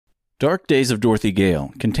Dark Days of Dorothy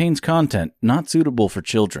Gale contains content not suitable for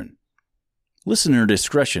children. Listener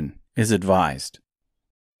discretion is advised.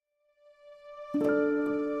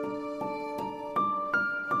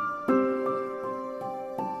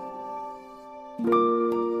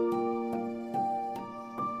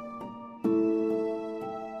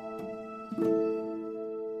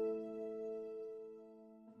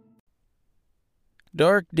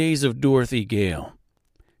 Dark Days of Dorothy Gale,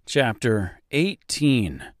 Chapter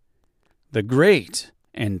 18, The Great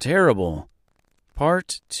and Terrible,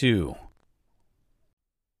 Part 2.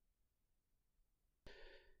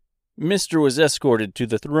 Mr. was escorted to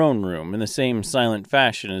the throne room in the same silent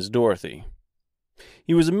fashion as Dorothy.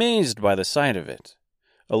 He was amazed by the sight of it,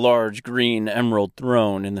 a large green emerald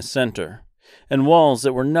throne in the center, and walls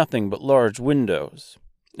that were nothing but large windows,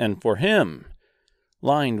 and for him,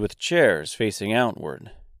 lined with chairs facing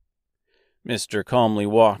outward. Mr. calmly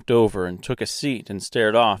walked over and took a seat and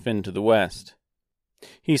stared off into the west.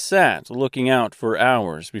 He sat looking out for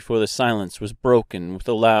hours before the silence was broken with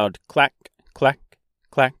a loud clack, clack,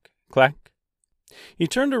 clack, clack. He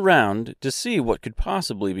turned around to see what could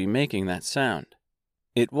possibly be making that sound.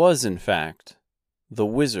 It was, in fact, the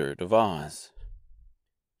Wizard of Oz.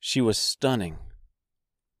 She was stunning.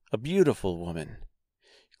 A beautiful woman,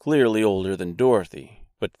 clearly older than Dorothy,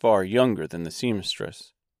 but far younger than the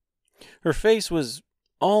seamstress. Her face was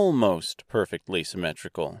almost perfectly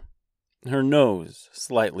symmetrical, her nose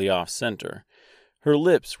slightly off-center. Her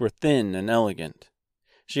lips were thin and elegant.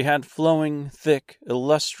 She had flowing, thick,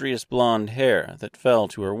 illustrious blonde hair that fell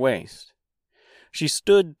to her waist. She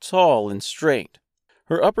stood tall and straight.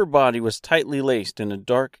 Her upper body was tightly laced in a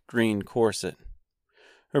dark green corset.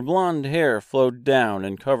 Her blonde hair flowed down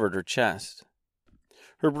and covered her chest.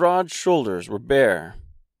 Her broad shoulders were bare.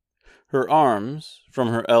 Her arms, from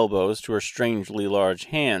her elbows to her strangely large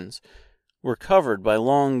hands, were covered by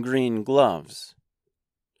long green gloves,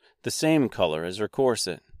 the same color as her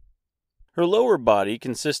corset. Her lower body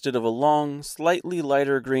consisted of a long, slightly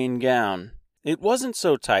lighter green gown. It wasn't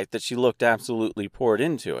so tight that she looked absolutely poured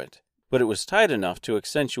into it, but it was tight enough to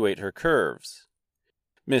accentuate her curves.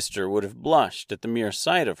 Mr. would have blushed at the mere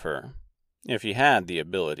sight of her, if he had the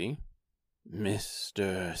ability.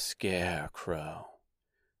 "Mr. Scarecrow,"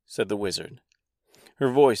 said the wizard.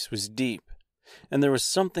 Her voice was deep, and there was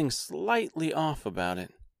something slightly off about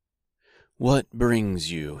it. "What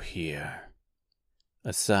brings you here,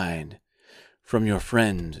 aside from your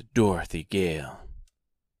friend Dorothy Gale?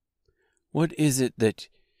 What is it that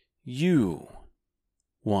you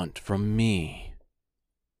want from me?"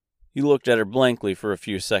 He looked at her blankly for a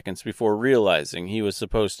few seconds before realizing he was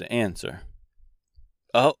supposed to answer.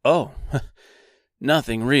 Oh,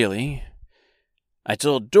 nothing really. I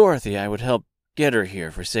told Dorothy I would help get her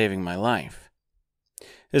here for saving my life."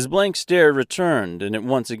 His blank stare returned, and it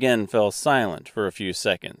once again fell silent for a few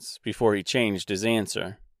seconds before he changed his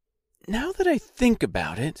answer. "Now that I think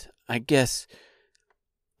about it, I guess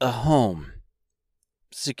a home.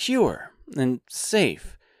 Secure and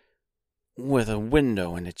safe, with a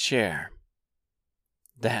window and a chair.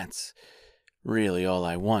 That's really all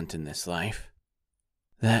I want in this life."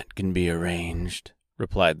 "That can be arranged,"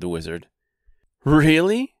 replied the wizard.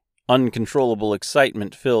 "Really?" Uncontrollable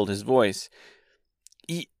excitement filled his voice.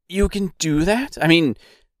 You can do that? I mean,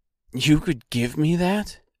 you could give me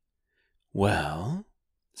that?" "Well,"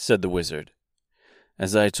 said the wizard,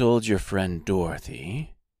 "as I told your friend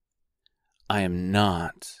Dorothy, I am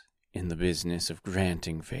not in the business of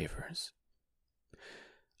granting favors.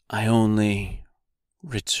 I only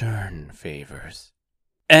return favors."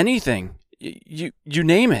 "Anything. You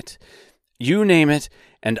name it. You name it,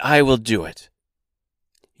 and I will do it."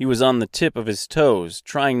 He was on the tip of his toes,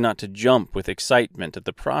 trying not to jump with excitement at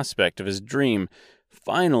the prospect of his dream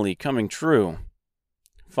finally coming true,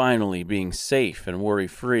 finally being safe and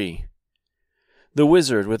worry-free. The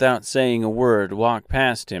wizard, without saying a word, walked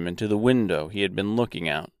past him into the window he had been looking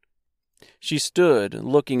out. She stood,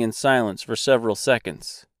 looking in silence for several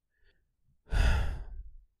seconds.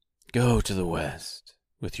 "Go to the west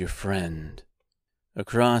with your friend.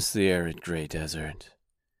 Across the arid gray desert,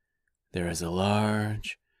 there is a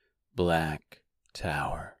large black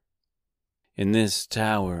tower. In this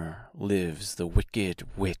tower lives the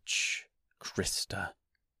wicked witch, Krista.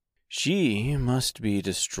 She must be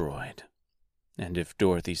destroyed, and if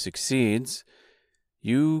Dorothy succeeds,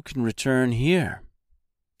 you can return here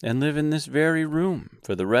and live in this very room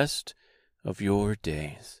for the rest of your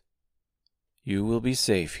days. You will be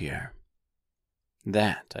safe here.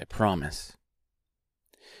 That I promise.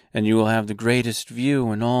 And you will have the greatest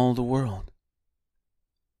view in all the world."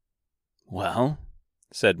 "Well,"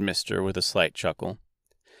 said Mr. with a slight chuckle,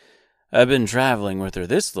 I've been traveling with her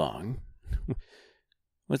this long.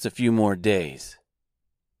 What's a few more days?"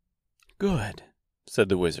 "Good," said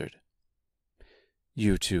the wizard.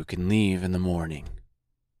 "You two can leave in the morning."